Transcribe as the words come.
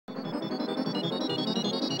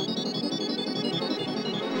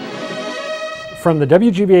From the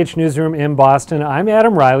WGBH newsroom in Boston, I'm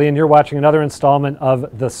Adam Reilly, and you're watching another installment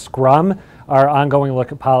of The Scrum, our ongoing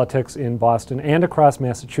look at politics in Boston and across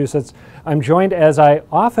Massachusetts. I'm joined, as I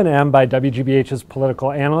often am, by WGBH's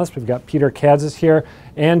political analyst. We've got Peter Kadzis here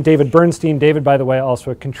and David Bernstein. David, by the way, also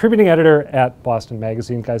a contributing editor at Boston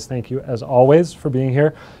Magazine. Guys, thank you, as always, for being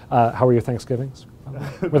here. How were your Thanksgivings?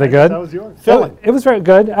 Were they good? How was yours? Oh, it was very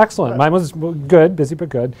good. Excellent. Mine was good, busy but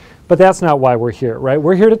good. But that's not why we're here, right?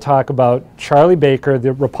 We're here to talk about Charlie Baker,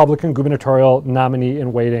 the Republican gubernatorial nominee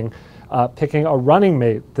in waiting, picking a running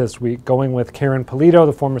mate this week, going with Karen Polito,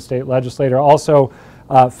 the former state legislator, also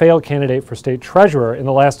failed candidate for state treasurer in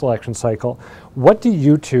the last election cycle. What do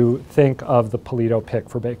you two think of the Polito pick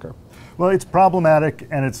for Baker? Well, it's problematic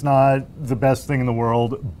and it's not the best thing in the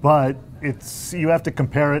world, but you have to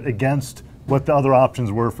compare it against what the other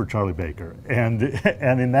options were for Charlie Baker. And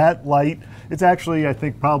in that light, it's actually, I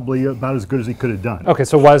think, probably about as good as he could have done. Okay,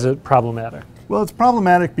 so why is it problematic? Well, it's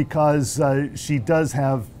problematic because she does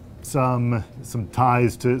have some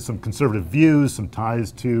ties to some conservative views, some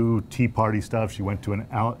ties to Tea Party stuff. She went to an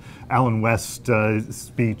Allen West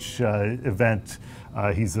speech event.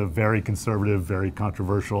 He's a very conservative, very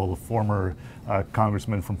controversial former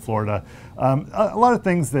congressman from Florida. A lot of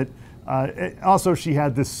things that also, she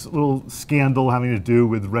had this little scandal having to do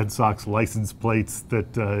with Red Sox license plates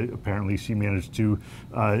that apparently she managed to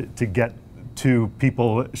get to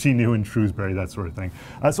people she knew in Shrewsbury, that sort of thing.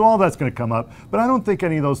 So all that's going to come up, but I don't think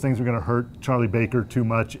any of those things are going to hurt Charlie Baker too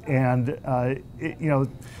much. And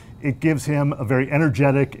it gives him a very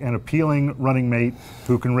energetic and appealing running mate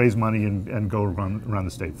who can raise money and go around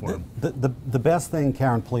the state for him. The best thing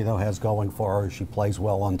Karen Polito has going for her is she plays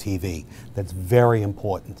well on TV. That's very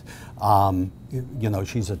important. You know,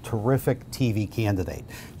 she's a terrific TV candidate.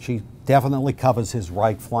 She definitely covers his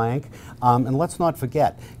right flank. And let's not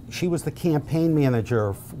forget, she was the campaign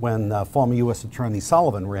manager when former U.S. Attorney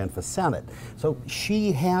Sullivan ran for Senate. So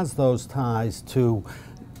she has those ties to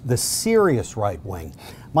the serious right wing.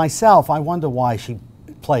 Myself, I wonder why she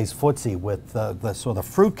plays footsie with the sort of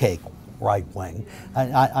fruitcake right wing.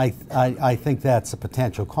 I think that's a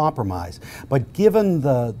potential compromise. But given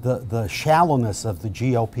the shallowness of the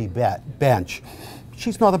GOP bench,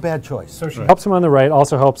 she's not a bad choice. So she helps him on the right,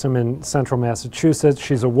 also helps him in central Massachusetts.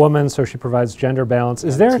 She's a woman, so she provides gender balance.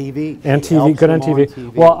 Is there TV? And TV, good on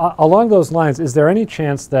TV. Well, along those lines, is there any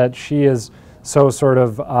chance that she is so sort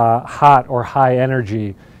of hot or high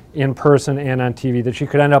energy in person and on TV that she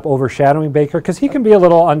could end up overshadowing Baker? Because he can be a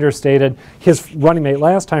little understated. His running mate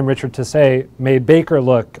last time, Richard Tassay, made Baker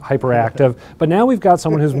look hyperactive, but now we've got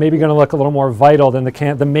someone who's maybe going to look a little more vital than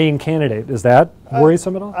the main candidate. Is that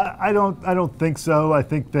worrisome at all? I don't think so. I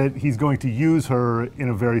think that he's going to use her in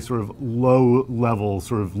a very sort of low level,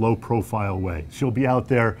 sort of low profile way. She'll be out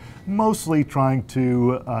there mostly trying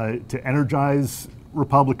to energize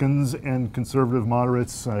Republicans and conservative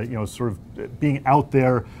moderates, sort of being out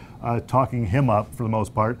there talking him up for the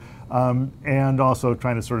most part, and also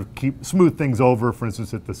trying to sort of smooth things over, for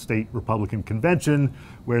instance, at the state Republican convention,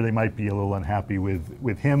 where they might be a little unhappy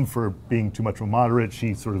with him for being too much of a moderate.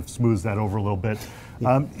 She sort of smooths that over a little bit.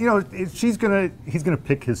 He's gonna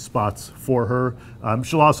pick his spots for her.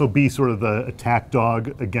 She'll also be sort of the attack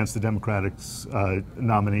dog against the Democrats'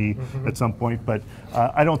 nominee at some point, but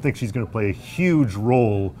I don't think she's gonna play a huge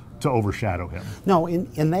role to overshadow him. No,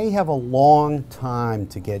 and they have a long time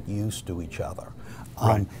to get used to each other.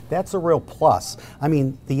 Right. That's a real plus. I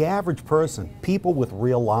mean, the average person, people with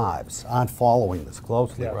real lives, aren't following this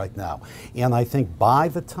closely right now. And I think by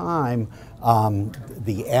the time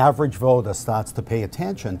the average voter starts to pay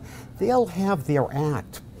attention, they'll have their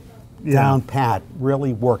act down pat,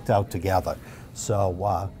 really worked out together.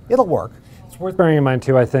 So it'll work. It's worth bearing in mind,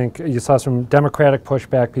 too, I think you saw some Democratic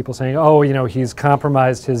pushback, people saying, oh, he's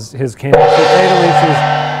compromised his candidacy.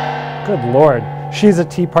 Good Lord. She's a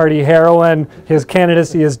Tea Party heroine. His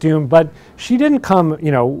candidacy is doomed. But she didn't come,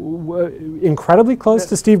 incredibly close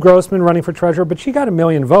to Steve Grossman running for treasurer, but she got 1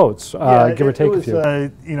 million votes, give or take a few.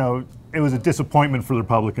 It was a disappointment for the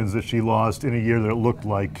Republicans that she lost in a year that it looked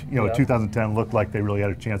like, 2010 looked like they really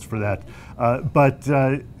had a chance for that.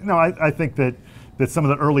 No, I think that some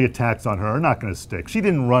of the early attacks on her are not going to stick. She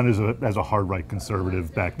didn't run as a hard right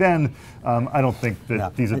conservative back then. I don't think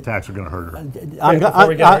that these attacks are going to hurt her. I'm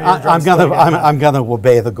going to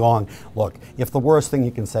obey the gong. Look, if the worst thing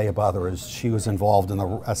you can say about her is she was involved in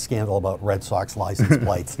a scandal about Red Sox license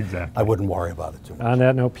plates, exactly. I wouldn't worry about it too much. On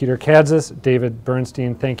that note, Peter Kadzis, David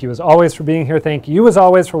Bernstein, thank you as always for being here. Thank you as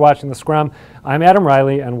always for watching The Scrum. I'm Adam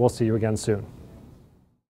Reilly, and we'll see you again soon.